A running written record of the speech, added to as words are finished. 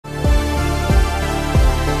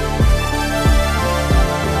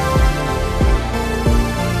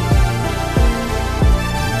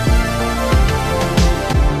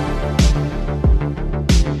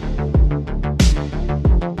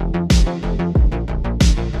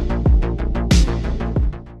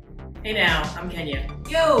Hey now, I'm Kenya.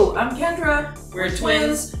 Yo, I'm Kendra. We're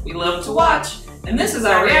twins. We love to watch. And this is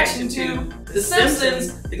our reaction to The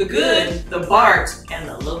Simpsons, The Good, The Bart, and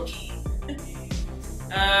The Loki.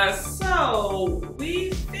 So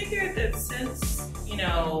we figured that since,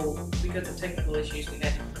 because of technical issues, we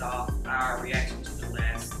had to put off our reaction to the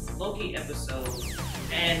last Loki episode.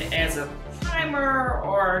 And as a primer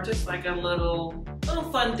or just like a little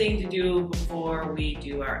fun thing to do before we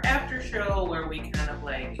do our after show, where we kind of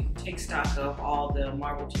like take stock of all the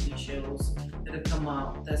Marvel TV shows that have come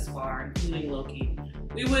out thus far, including Loki,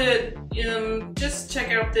 we would just check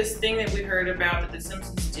out this thing that we heard about that the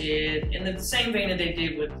Simpsons did in the same vein that they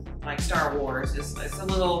did with like Star Wars. It's a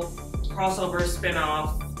little crossover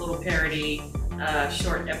spin-off, little parody,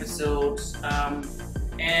 short episodes,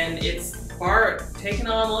 and it's Bart taking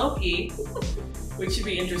on Loki, which should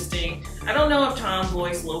be interesting. I don't know if Tom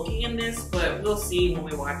voiced Loki in this, but we'll see when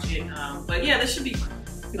we watch it. But yeah, this should be fun.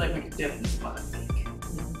 I feel like we could definitely spot a fake.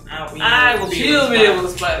 I will be able to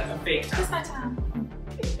spot a fake Tom. It's my time.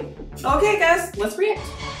 Okay, guys, let's react.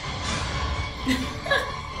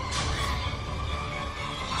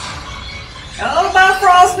 Oh, my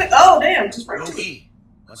frosting. Oh, damn, just right. Loki,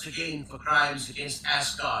 once again for crimes against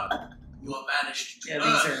Asgard, you are banished to Yeah, Earth.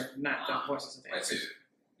 these are not the voices of Where to?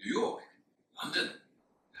 New York? London?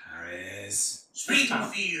 Paris?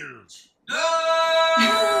 Springfield. No!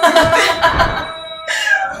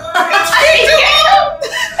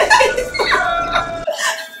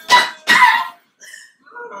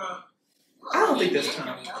 I don't think that's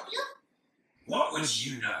Tom. What would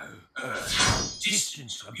you know?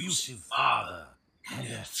 Distant, abusive father. And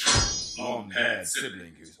a Long-haired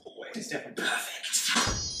sibling who's It's always definitely perfect.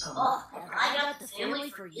 Oh, I got the family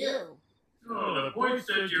for you. Oh, the boy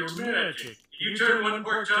said you're magic. You turn one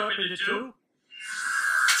pork chop into two?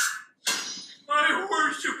 I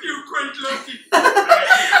worship you, great Loki.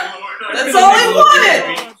 That's all I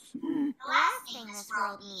wanted! The last thing this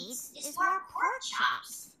world needs is more pork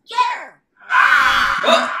chops. Get her!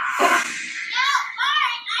 Oh. No,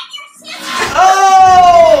 Bart, I'm your sister!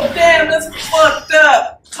 Oh, damn, that's fucked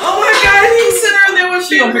up. Oh my god, he sent her there with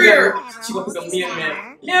She gonna pick finger. up. She gonna pick up Meow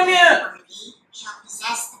Meow. Meow Meow. Shall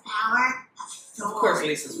possess the power of Thor. Of course,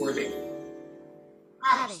 Lisa's worthy.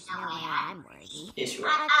 Well, there's no way I'm worthy. Yes, you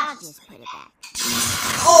are. I'll just put it back.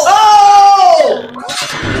 Oh!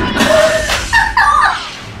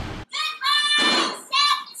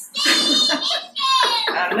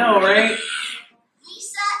 I know, right?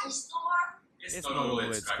 Lisa is Thor, It's It's not not all all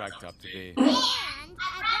it's it's cracked cracked up up to to be. and I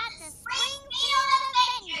brought the Springfield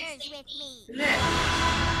Avengers with me.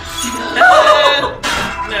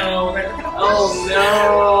 No. Oh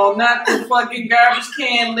no, not the fucking garbage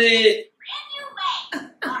can lid. Brand new way.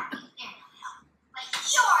 Bart, there no help. But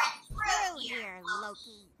you're through here,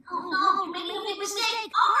 Loki. Oh no, you made a big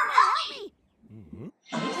mistake. Homer, help me.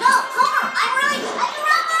 No, Homer, I'm really,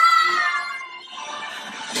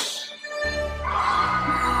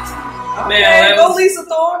 Okay, that go was-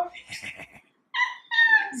 Lisa-Thor.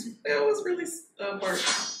 That was really work.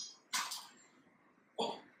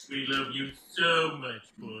 We love you so much,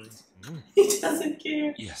 boy. He doesn't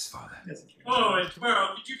care. Yes, Father. He doesn't care. Oh, and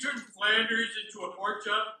tomorrow, did you turn Flanders into a pork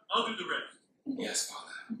chop? I'll do the rest. Yes,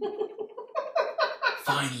 Father.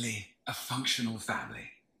 Finally, a functional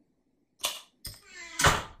family.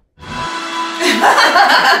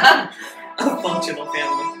 A functional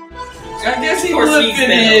family. I guess he Of course would he's fit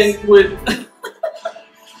in with.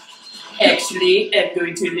 Actually, I'm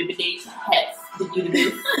going to eliminate half the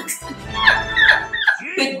universe.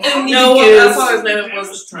 But only No, I because. thought his name There's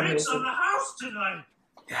was strikes on the house tonight.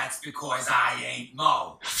 That's because I ain't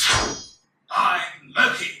Mo. I'm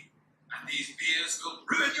Loki. And these beers will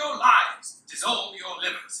ruin your lives, dissolve your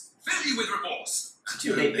livers, fill you with remorse.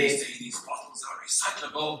 Too late, They babe. say these bottles are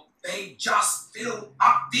recyclable. They just fill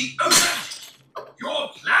up the ocean. Your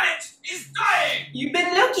planet is dying. You've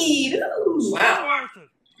been lucky. Ooh. Wow.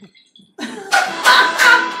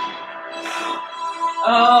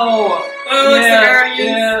 Oh. Oh, it's the Guardians.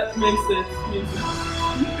 Yeah, makes sense.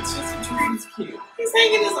 It's just he's cute. He's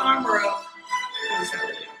hanging his armor up.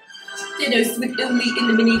 Thanos would only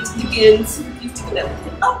eliminate the good, so refuse to kill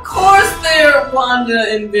everything. Of course they're Wanda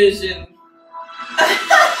and Vision.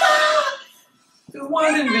 Because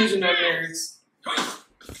Wanda and Vision are nerds.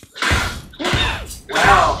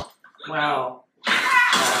 Wow. Wow.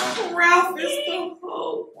 Wow. Ralph is the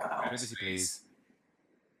hoe. Wow. Privacy, please.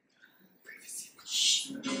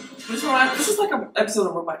 This is like an episode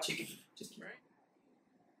of Robot Chicken. Just kidding.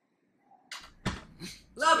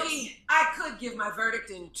 Loki, I could give my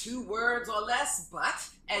verdict in 2 words or less, but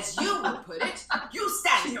as you would put it, you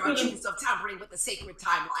stand here accused of tampering with the sacred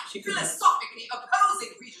timeline, philosophically opposing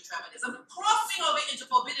creature tremendism, crossing over into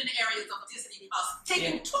forbidden areas of Disney Plus,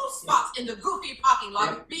 taking 2 spots in the goofy parking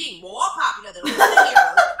lot, being more popular than More Than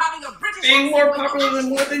Heroes, having a British Being more popular than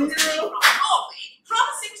More Than Heroes.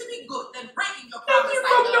 Promising to be good, then breaking your Thank promise you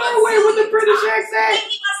like from the Norway with a British accent.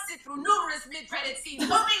 making us sit through numerous mid-credit scenes,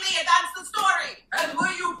 hopingly advance the story. And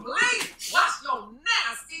will you please wash your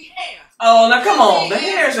nasty hair? Oh, now come on. The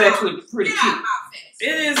hair is actually pretty Get cute. out my face.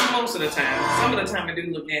 It is most of the time. Some of the time it do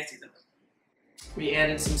look nasty though. We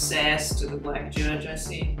added some sass to the black judge, I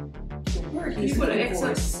see. You put an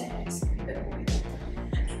extra sass.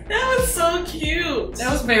 That was so cute.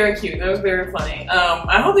 That was very cute. That was very funny.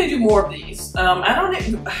 I hope they do more of these. I don't.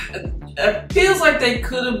 It feels like they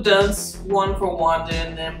could have done one for Wanda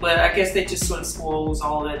and then, but I guess they just sort of squoze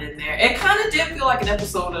all that in there. It kind of did feel like an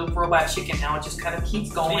episode of Robot Chicken. Now it just kind of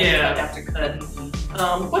keeps going cut after cut.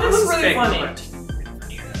 But it was really funny.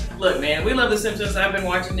 Look, man, we love The Simpsons. I've been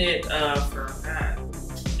watching it for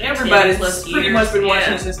Everybody's 10+ pretty years. much been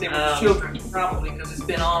watching it since they were children, probably, because it's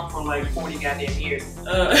been on for like 40 goddamn years.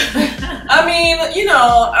 I mean, you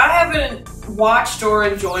know, I haven't watched or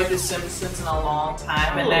enjoyed The Simpsons in a long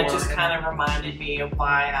time, and that just kind of reminded me of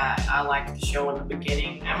why I liked the show in the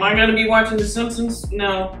beginning. Am I going to be watching The Simpsons?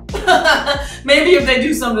 No. Maybe if they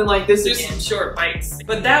do something like this Just again. some short bites.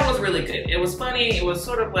 But that was really good. It was funny. It was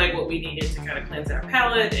sort of like what we needed to kind of cleanse our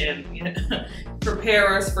palate and, you know,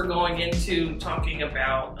 prepare us for going into talking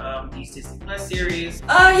about these Disney Plus series.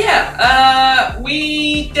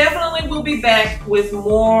 We definitely will be back with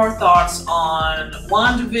more thoughts on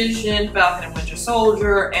WandaVision, Falcon and Winter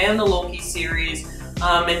Soldier, and the Loki series,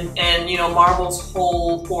 and you know, Marvel's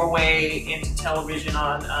whole foray into television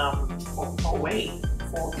on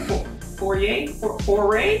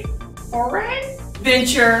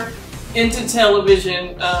venture into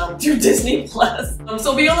television through Disney Plus.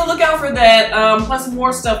 So be on the lookout for that. Plus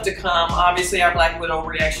more stuff to come. Obviously, our Black Widow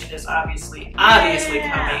reaction is obviously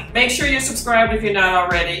coming. Make sure you're subscribed if you're not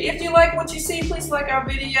already. If you like what you see, please like our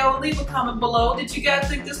video. Leave a comment below. Did you guys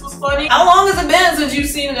think this was funny? How long has it been since you've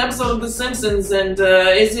seen an episode of The Simpsons? And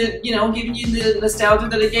is it, you know, giving you the nostalgia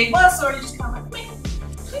that it gave us, or are you just kind of like, man,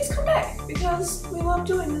 please come back because we love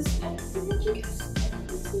doing this and we love you guys.